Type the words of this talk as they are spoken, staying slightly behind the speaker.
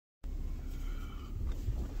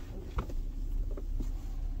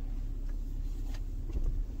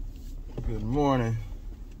morning.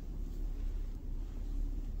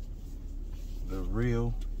 The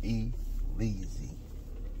real E-Leezy.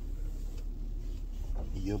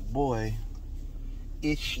 Your boy.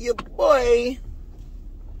 It's your boy.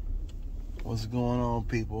 What's going on,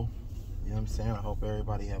 people? You know what I'm saying? I hope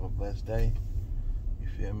everybody have a blessed day. You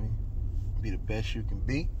feel me? Be the best you can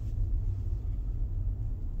be.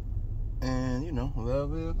 And, you know,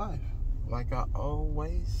 live life. Like I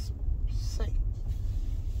always say.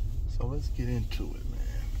 So let's get into it, man.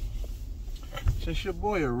 Since your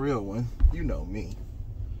boy a real one, you know me.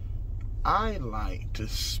 I like to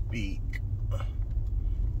speak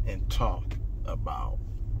and talk about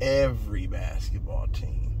every basketball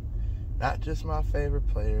team. Not just my favorite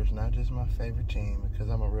players, not just my favorite team, because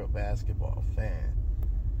I'm a real basketball fan.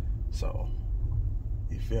 So,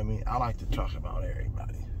 you feel me? I like to talk about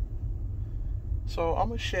everybody. So, I'm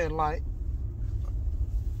going to shed light,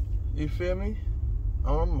 you feel me,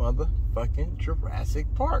 on motherfucking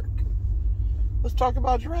Jurassic Park. Let's talk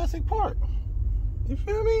about Jurassic Park. You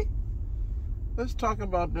feel me? Let's talk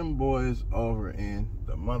about them boys over in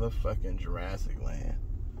the motherfucking Jurassic Land.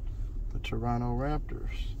 The Toronto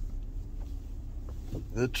Raptors.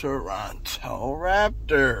 The Toronto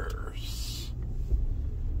Raptors.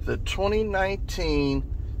 The 2019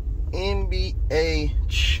 NBA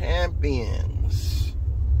champions.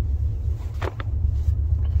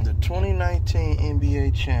 The 2019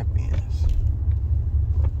 NBA champions.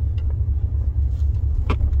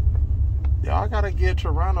 Y'all gotta give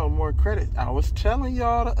Toronto more credit. I was telling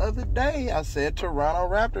y'all the other day, I said Toronto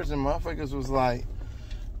Raptors, and motherfuckers was like,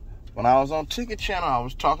 when I was on Ticket Channel, I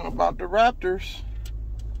was talking about the Raptors.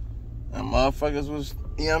 And motherfuckers was,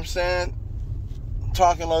 you know what I'm saying,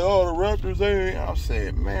 talking like, oh, the Raptors, they ain't. I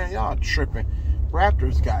said, man, y'all tripping.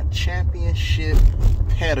 Raptors got championship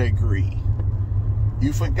pedigree.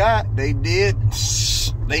 You forgot they did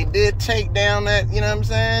take down that, you know what I'm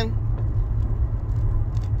saying?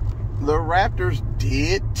 The Raptors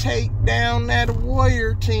did take down that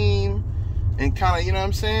Warrior team and kind of, you know what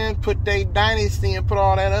I'm saying, put their dynasty and put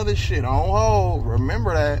all that other shit on hold.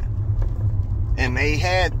 Remember that. And they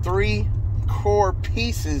had 3 core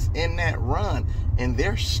pieces in that run, and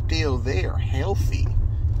they're still there, healthy.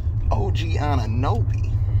 OG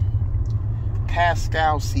Anunoby,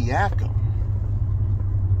 Pascal Siakam,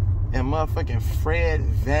 and motherfucking Fred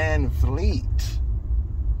VanVleet.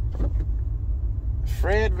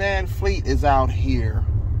 Fred VanVleet is out here. You know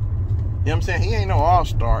what I'm saying? He ain't no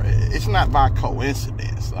all-star. It's not by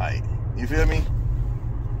coincidence. Like, you feel me?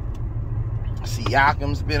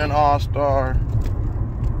 Siakam's been an all-star. You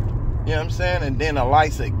know what I'm saying? And then the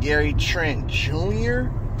likes of Gary Trent Jr.,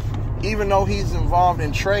 even though he's involved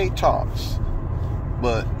in trade talks.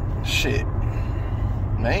 But, shit.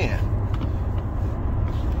 Man.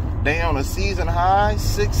 They on a season high,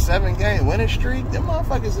 6-7 game winning streak. Them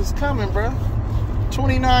motherfuckers is coming, bruh.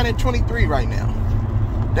 29 and 23 right now.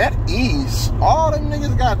 That East, all them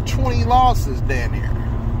niggas got 20 losses down there.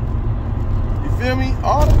 You feel me?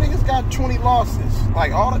 All them niggas got 20 losses.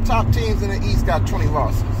 Like, all the top teams in the East got 20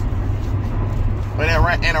 losses.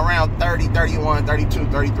 And around 30, 31, 32,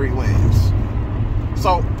 33 wins.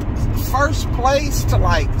 So, first place to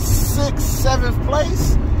like 6th, 7th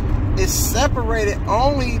place is separated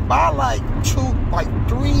only by like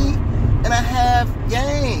 3.5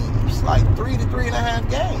 games. Like 3 to 3.5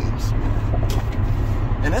 games.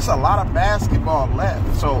 And there's a lot of basketball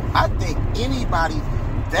left. So I think anybody,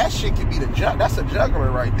 that shit could be that's a juggler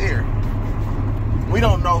right there. We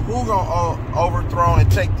don't know who gonna overthrow and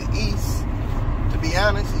take the East. To be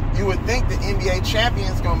honest, you would think the NBA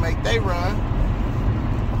champions gonna make their run.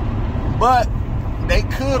 But they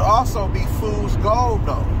could also be fool's gold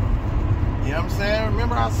though. You know what I'm saying?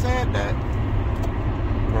 Remember I said that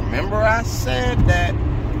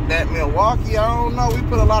Milwaukee, I don't know, we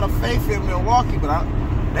put a lot of faith in Milwaukee, but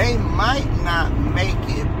they might not make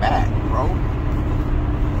it back, bro.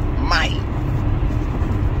 Might.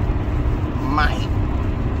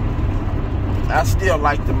 I still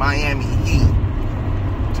like the Miami Heat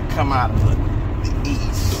to come out of the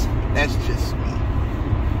East. That's just me.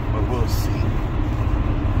 But we'll see.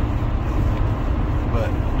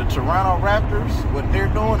 But the Toronto Raptors, what they're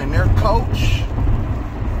doing, and their coach,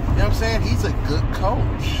 you know what I'm saying? He's a good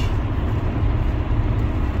coach.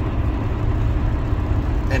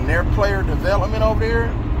 And their player development over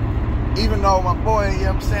there, even though my boy, you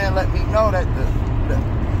know what I'm saying, let me know that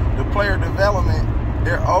the player development,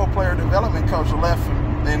 their old player development coach left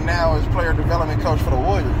and now is player development coach for the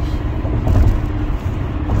Warriors.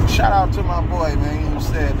 Shout out to my boy, man, who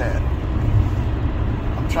said that.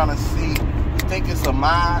 I'm trying to see, I think it's a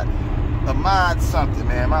mod something,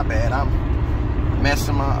 man, my bad.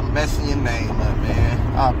 messing your name up,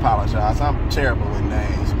 man. I apologize. I'm terrible with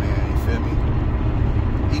names, man. You feel me?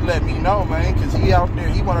 He let me know, man, because he out there.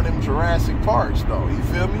 He one of them Jurassic Parks, though. You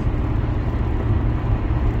feel me?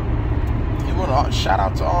 Shout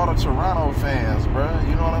out to all the Toronto fans, bro.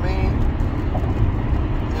 You know what I mean? You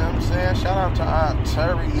know what I'm saying? Shout out to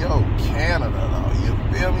Ontario, Canada, though. You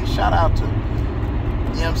feel me? Shout out to, you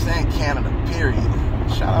know what I'm saying, Canada, period.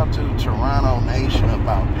 Shout out to the Toronto nation up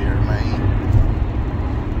out there, man.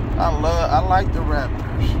 I like the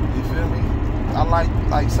Raptors. You feel me? I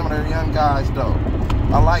like some of their young guys, though.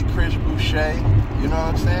 I like Chris Boucher. You know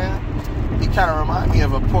what I'm saying? He kind of remind me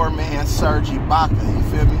of a poor man Serge Ibaka. You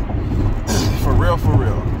feel me? For real, for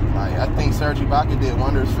real. Like, I think Serge Ibaka did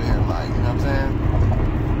wonders for him. Like, you know what I'm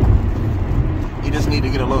saying? He just need to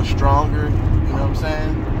get a little stronger. You know what I'm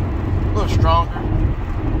saying? A little stronger.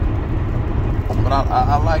 But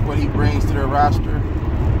I like what he brings to their roster.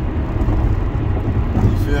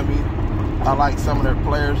 You feel me? I like some of their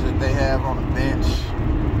players that they have on the bench.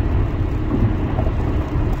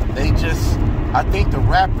 I think the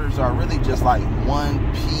Raptors are really just like one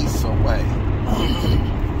piece away.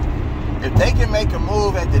 If they can make a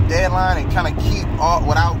move at the deadline and kind of keep all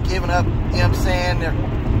without giving up, you know what I'm saying,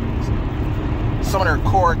 some of their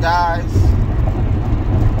core guys,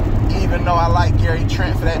 even though I like Gary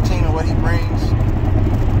Trent for that team and what he brings,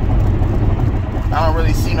 I don't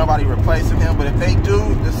really see nobody replacing him. But if they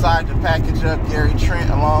do decide to package up Gary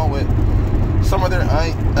Trent along with some of their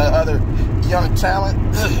other young talent,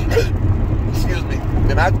 excuse me,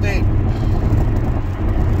 then I think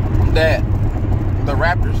that the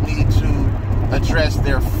Raptors need to address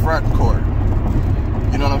their front court.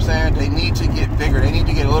 You know what I'm saying? They need to get bigger. They need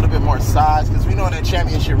to get a little bit more size, because we know in that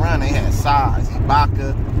championship run they had size.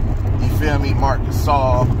 Ibaka, you feel me, Marc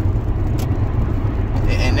Gasol,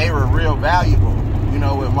 and they were real valuable. You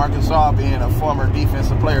know, with Marc Gasol being a former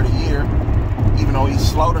defensive player of the year, even though he's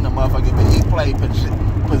slow than the motherfucker, but he played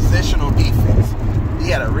positional defense.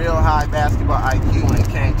 He had a real high basketball IQ when it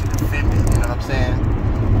came to defending. You know what I'm saying?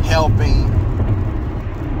 Helping.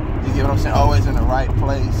 You get what I'm saying? Always in the right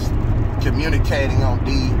place, communicating on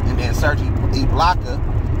D, and then Serge Ibaka,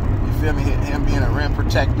 you feel me? Him being a rim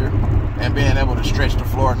protector and being able to stretch the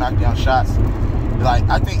floor and knock down shots. Like,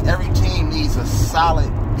 I think every team needs a solid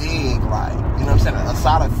big, like, you know what I'm saying? A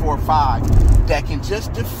solid 4-5 that can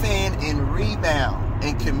just defend and rebound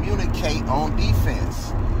and communicate on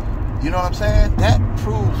defense. You know what I'm saying? That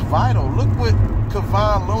proves vital. Look what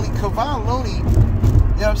Kevon Looney, you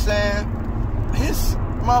know what I'm saying? His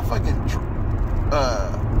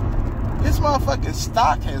motherfucking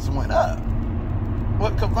stock has went up.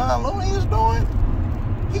 What Kevon Looney is doing,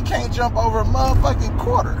 he can't jump over a motherfucking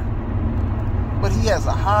quarter. But he has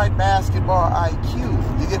a high basketball IQ.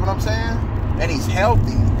 You get what I'm saying? And he's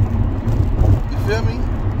healthy. You feel me?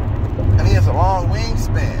 And he has a long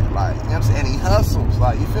wingspan. Like, you know what I'm saying? And he hustles.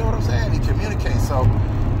 Like, you feel what I'm saying? He communicates. So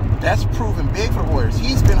that's proven big for the Warriors.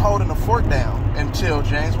 He's been holding the fort down until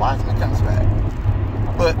James Wiseman comes back.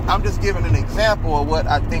 But I'm just giving an example of what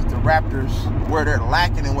I think the Raptors, where they're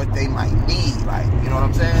lacking and what they might need. Like, you know what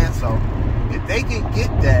I'm saying? So if they can get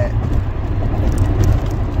that,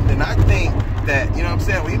 then I think that, you know what I'm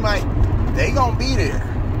saying, they gonna be there.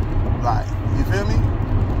 Like, you feel me?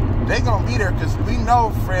 They gonna be there, because we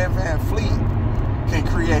know Fred VanVleet can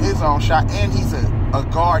create his own shot, and he's a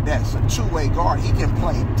guard that's a two-way guard. He can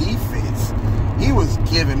play defense. He was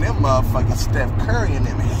giving them motherfucking Steph Curry and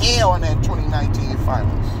them hell in that 2019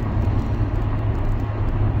 finals.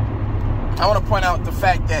 I want to point out the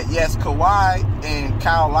fact that, yes, Kawhi and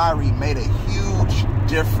Kyle Lowry made a huge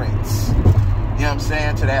difference, you know what I'm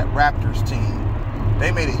saying, to that Raptors team.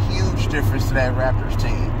 They made a huge difference to that Raptors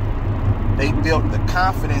team. They built the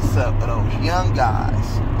confidence up of those young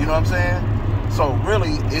guys. You know what I'm saying? So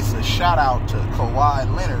really, it's a shout out to Kawhi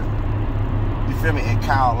Leonard, you feel me, and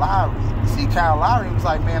Kyle Lowry. See, Kyle Lowry was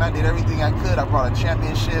like, man, I did everything I could. I brought a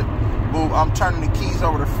championship. Boom, I'm turning the keys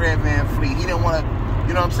over to Fred VanVleet. He didn't want to,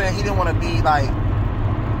 you know what I'm saying? He didn't want to be like,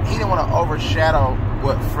 he didn't want to overshadow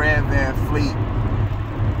what Fred VanVleet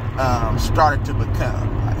started to become.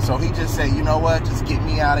 So he just said, you know what, just get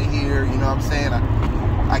me out of here. You know what I'm saying?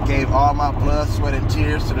 I gave all my blood, sweat, and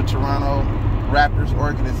tears to the Toronto Raptors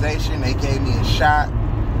organization. They gave me a shot.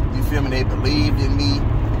 You feel me? They believed in me.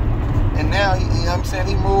 And now, you know what I'm saying,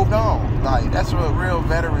 he moved on. Like, that's what real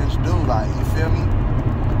veterans do. Like, you feel me?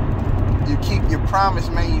 You keep your promise,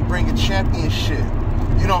 man. You bring a championship.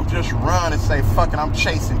 You don't just run and say, fuck it, I'm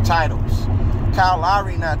chasing titles. Kyle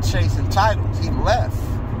Lowry not chasing titles. He left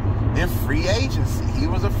in free agency. He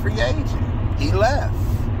was a free agent. He left.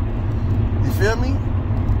 You feel me?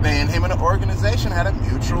 And him and the organization had a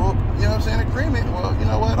mutual, you know what I'm saying, agreement. Well, you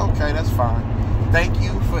know what? Okay, that's fine. Thank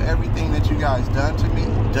you for everything that you guys done for me. You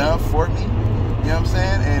know what I'm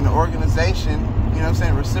saying? And the organization, you know what I'm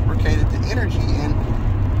saying, reciprocated the energy and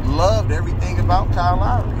loved everything about Kyle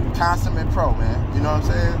Lowry. Consummate pro, man. You know what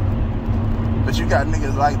I'm saying? But you got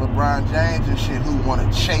niggas like LeBron James and shit who want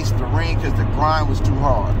to chase the ring because the grind was too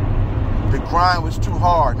hard. The grind was too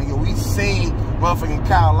hard, nigga. We seen motherfucking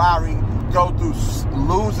Kyle Lowry go through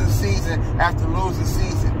losing season after losing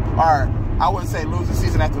season. Or, I wouldn't say losing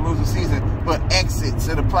season after losing season, but exits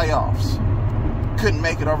to the playoffs. Couldn't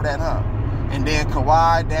make it over that hump. And then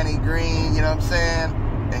Kawhi, Danny Green, you know what I'm saying?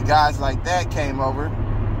 And guys like that came over.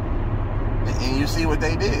 And you see what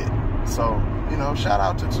they did. So, you know, shout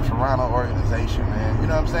out to the Toronto organization, man. You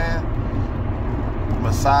know what I'm saying?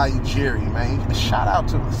 Masai Ujiri, man. Shout out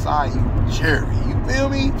to Masai Ujiri. You feel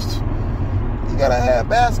me? You gotta have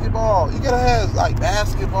basketball. You gotta have, like,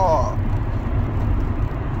 basketball.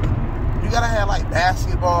 You gotta have, like,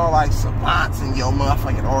 basketball, like, savants in your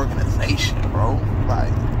motherfucking organization, bro.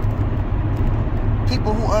 Like,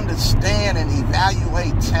 people who understand and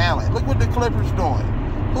evaluate talent. Look what the Clippers doing.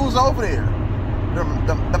 Who's over there?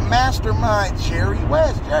 The mastermind, Jerry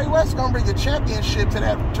West. Jerry West gonna bring a championship to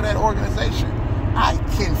that organization. I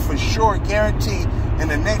can for sure guarantee in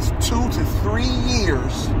the next 2 to 3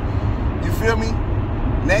 years, you feel me?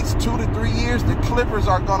 Next 2 to 3 years, the Clippers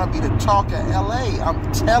are gonna be the talk of LA.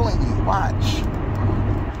 I'm telling you, watch.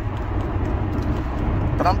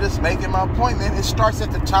 But I'm just making my point, man. It starts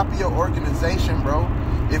at the top of your organization, bro.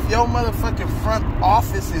 If your motherfucking front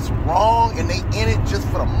office is wrong and they in it just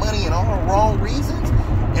for the money and all the wrong reasons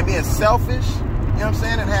and being selfish, you know what I'm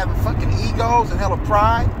saying, and having fucking egos and hella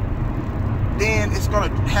pride, then it's going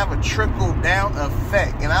to have a trickle-down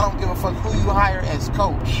effect. And I don't give a fuck who you hire as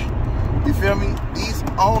coach. You feel me? These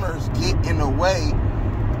owners get in the way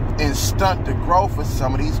and stunt the growth of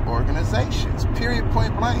some of these organizations. Period,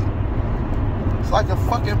 point blank. It's like a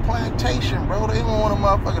fucking plantation, bro. They don't want a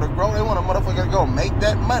motherfucker to grow. They want a motherfucker to go make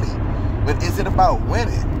that money. But is it about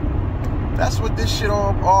winning? That's what this shit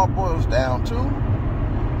all boils down to.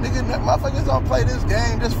 Nigga, motherfuckers don't play this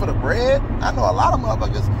game just for the bread. I know a lot of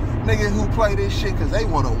motherfuckers, nigga, who play this shit because they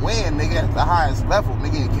want to win, nigga, at the highest level,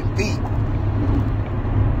 nigga, and compete.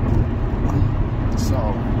 So,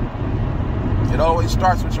 it always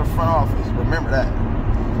starts with your front office. Remember that.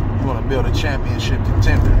 You want to build a championship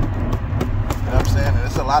contender. You know what I'm saying? And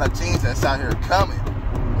there's a lot of teams that's out here coming. You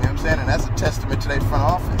know what I'm saying? And that's a testament to their front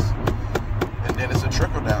office. And then it's a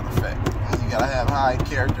trickle-down effect. And you gotta have high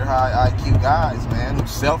character, high IQ guys, man, who's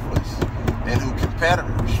selfless and who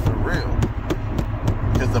competitors for real.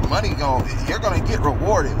 Because the money you're gonna get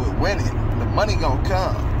rewarded with winning. The money gonna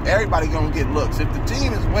come. Everybody gonna get looks. If the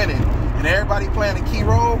team is winning and everybody playing a key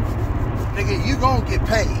role, nigga, you gonna get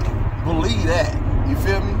paid. Believe that. You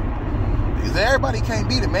feel me? Because everybody can't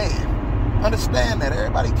be the man. Understand that.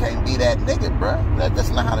 Everybody can't be that nigga, bruh. That's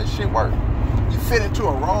not how this shit works. You fit into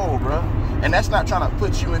a role, bruh. And that's not trying to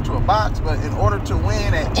put you into a box, but in order to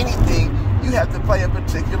win at anything, you have to play a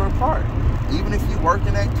particular part. Even if you work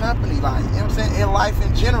in that company, like, you know what I'm saying, in life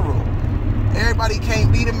in general. Everybody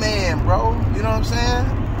can't be the man, bro. You know what I'm saying?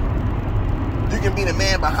 You can be the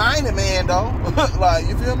man behind the man, though. Like,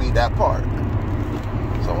 you feel me? That part.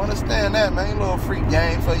 So understand that, man. A little free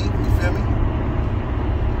game for you. You feel me?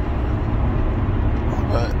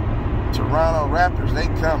 But Toronto Raptors, they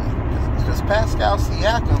coming. Because Pascal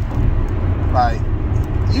Siakam, like,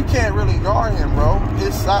 you can't really guard him, bro.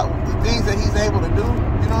 The things that he's able to do,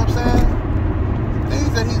 you know what I'm saying? The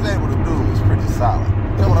things that he's able to do is pretty solid.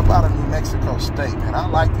 Coming up out of New Mexico State, man. I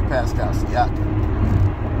like the Pascal Siakam.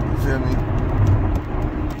 You feel me?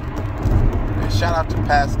 And shout out to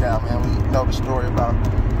Pascal, man. We know the story about,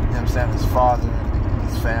 you know what I'm saying, his father and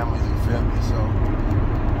his family, you feel me? So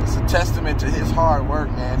it's a testament to his hard work,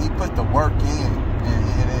 man. He put the work in,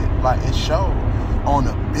 and it showed. On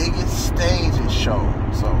the biggest stage, it showed.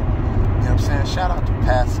 So, you know what I'm saying? Shout out to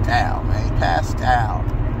Pascal, man. Pascal.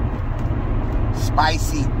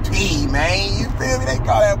 Spicy P, man. You feel me? They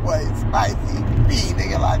call that boy Spicy P.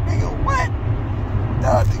 Nigga, like, nigga, what?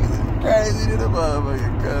 Y'all niggas is crazy to the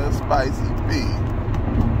motherfucker, cuz Spicy P.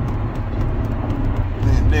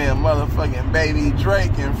 And then motherfucking Baby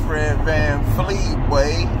Drake and Fred Van Fleet,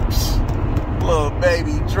 boy. Little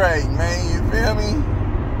Baby Drake, man. You feel me?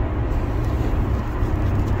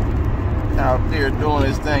 Out there doing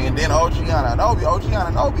his thing. And then OG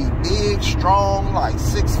Anunoby, big, strong, like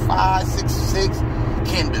 6'5", 6'6",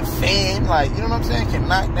 can defend, like, you know what I'm saying, can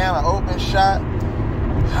knock down an open shot,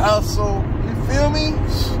 hustle, you feel me?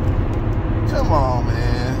 Come on,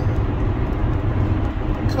 man.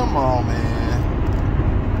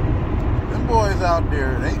 boys out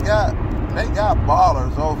there, they got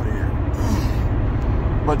ballers over there.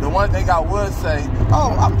 But the one thing I would say,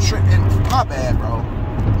 oh, I'm tripping. My bad, bro.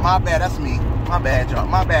 My bad. That's me. My bad, y'all.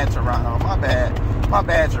 My bad, Toronto. My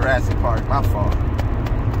bad, Jurassic Park. My fault.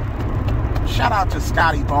 Shout out to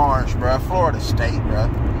Scotty Barnes, bro. Florida State, bro.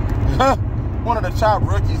 One of the top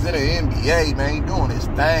rookies in the NBA, man. Doing his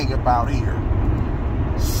thing about here.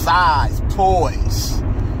 Size, poise.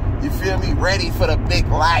 You feel me? Ready for the big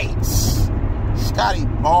lights. Scotty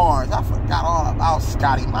Barnes. I forgot all about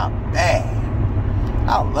Scotty. My bad.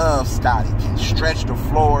 I love Scotty. Can stretch the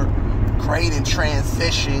floor. Great in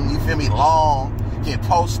transition. You feel me? Long. Can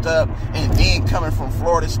post up. And then coming from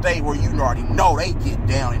Florida State where you already know they get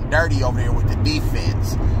down and dirty over there with the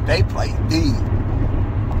defense. They play D.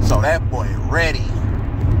 So that boy ready.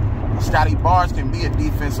 Scotty Barnes can be a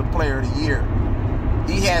defensive player of the year.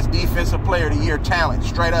 He has defensive player of the year talent.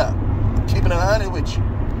 Straight up. Keeping it 100 with you.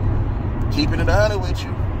 Keeping it 100 with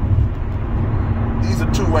you. He's a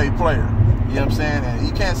two-way player. You know what I'm saying? And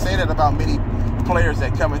you can't say that about many players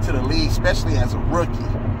that come into the league, especially as a rookie.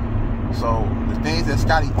 So the things that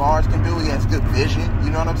Scotty Barnes can do, he has good vision. You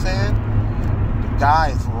know what I'm saying? The guy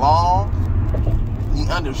is long. He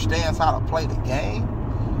understands how to play the game.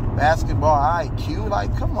 Basketball IQ,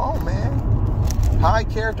 like, come on, man. High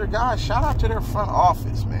character guys. Shout out to their front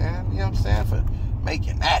office, man. You know what I'm saying? For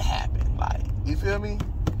making that happen. Like, you feel me?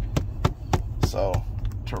 So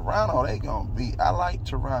Toronto, they gonna beat. I like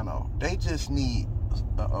Toronto. They just need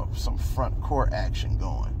some front court action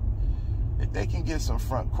going. If they can get some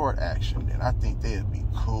front court action, then I think they'd be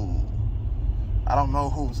cool. I don't know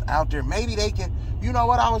who's out there. Maybe they can. You know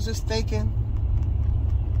what I was just thinking?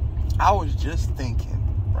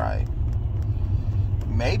 Right?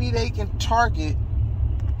 Maybe they can target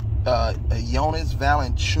Jonas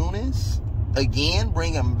Valanciunas again,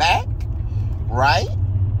 bring him back, right?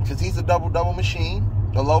 Because he's a double-double machine.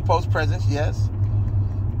 The low post presence, yes.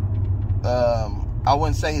 I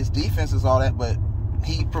wouldn't say his defense is all that, but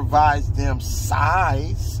he provides them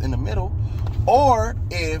size in the middle. Or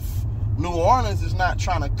if New Orleans is not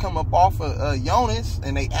trying to come up off of Jonas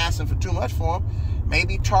and they asking for too much for him,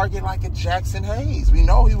 maybe target like a Jackson Hayes. We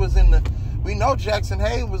know he was in the. We know Jackson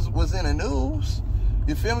Hayes was in the news.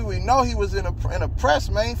 You feel me? We know he was in a press,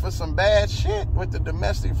 man, for some bad shit with the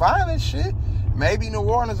domestic violence shit. Maybe New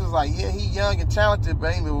Orleans is like, yeah, he young and talented,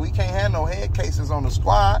 baby, but we can't have no head cases on the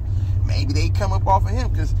squad. Maybe they come up off of him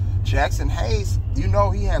because Jackson Hayes, you know,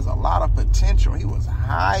 he has a lot of potential. He was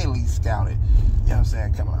highly scouted, you know what I'm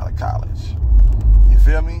saying, coming out of college. You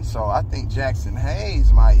feel me? So I think Jackson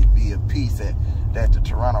Hayes might be a piece that the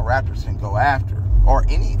Toronto Raptors can go after. Or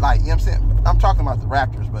any, like, you know what I'm saying? I'm talking about the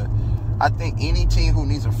Raptors, but I think any team who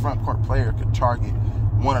needs a front court player could target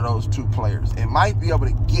one of those two players. It might be able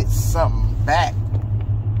to get something back.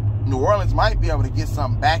 New Orleans might be able to get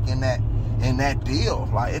something back in that deal.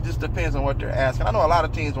 Like, it just depends on what they're asking. I know a lot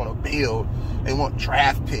of teams want to build. They want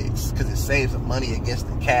draft picks because it saves them money against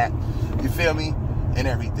the cap. You feel me? And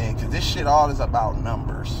everything. Because this shit all is about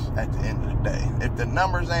numbers at the end of the day. If the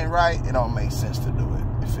numbers ain't right, it don't make sense to do it.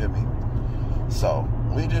 You feel me? So,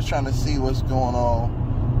 we're just trying to see what's going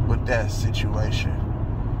on with that situation.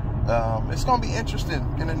 It's going to be interesting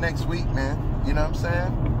in the next week, man. You know what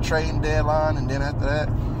I'm saying? Trading deadline, and then after that,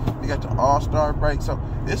 we got the All-Star break. So,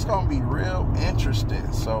 it's going to be real interesting.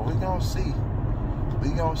 So, we're going to see.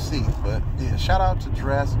 We're going to see. But, yeah, shout out to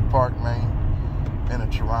Jurassic Park, man, and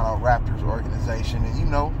the Toronto Raptors organization. And, you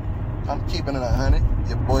know, I'm keeping it 100.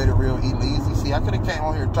 Your boy, the real E-Leezy. See, I could have came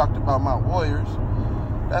on here and talked about my Warriors.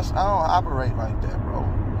 I don't operate like that, bro.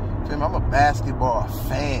 I'm a basketball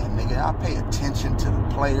fan, nigga. I pay attention to the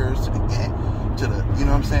players, to the game, to the, you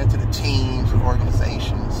know what I'm saying, to the teams and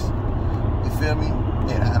organizations. You feel me?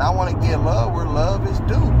 And I want to give love where love is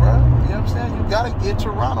due, bro. You know what I'm saying? You got to give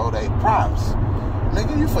Toronto they props.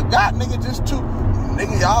 Nigga, you forgot, nigga,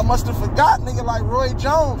 nigga, y'all must have forgot, nigga, like Roy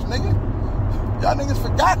Jones, nigga. Y'all niggas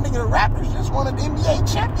forgot, nigga, the Raptors just won the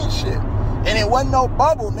NBA championship. And it wasn't no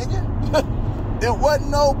bubble, nigga. There wasn't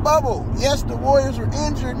no bubble. Yes, the Warriors were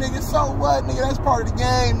injured, nigga. So what, nigga? That's part of the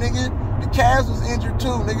game, nigga. The Cavs was injured too,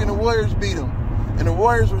 nigga, and the Warriors beat them. And the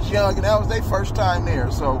Warriors was young, and that was their first time there.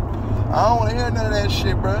 So I don't want to hear none of that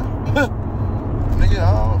shit, bro. Nigga,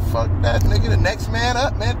 oh, fuck that, nigga. The next man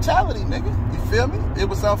up mentality, nigga. You feel me? It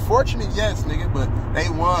was unfortunate, yes, nigga, but they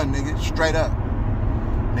won, nigga, straight up.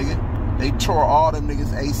 Nigga, they tore all them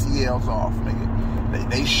niggas' ACLs off, nigga.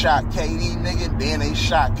 They shot KD, nigga, then they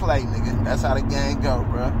shot Clay, nigga. That's how the game go,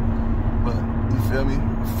 bro. But, you feel me?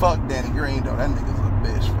 Fuck Danny Green, though. That nigga's a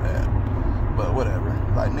bitch for that. But whatever.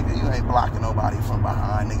 Like, nigga, you ain't blocking nobody from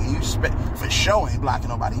behind, nigga. You for sure ain't blocking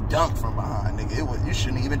nobody dunk from behind, nigga. You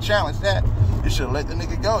shouldn't even challenge that. You should have let the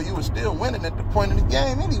nigga go. You was still winning at the point of the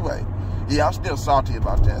game anyway. Yeah, I'm still salty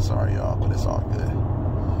about that. Sorry, y'all, but it's all good.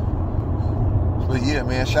 But yeah,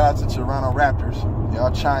 man, shout out to Toronto Raptors.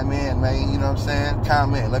 Y'all chime in, man, you know what I'm saying?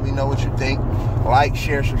 Comment, let me know what you think. Like,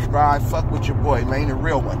 share, subscribe. Fuck with your boy, man, the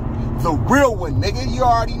real one. The real one, nigga. You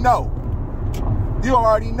already know. You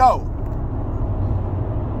already know.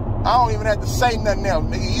 I don't even have to say nothing else,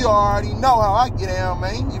 nigga. You already know how I get down,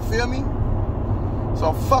 man. You feel me?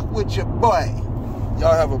 So fuck with your boy.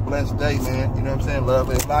 Y'all have a blessed day, man. You know what I'm saying?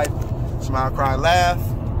 Love is life. Smile, cry, laugh.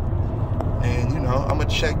 And, you know, I'm going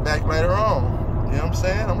to check back later on. You know what I'm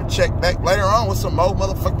saying? I'm going to check back later on with some more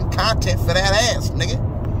motherfucking content for that ass, nigga.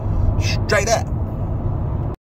 Straight up.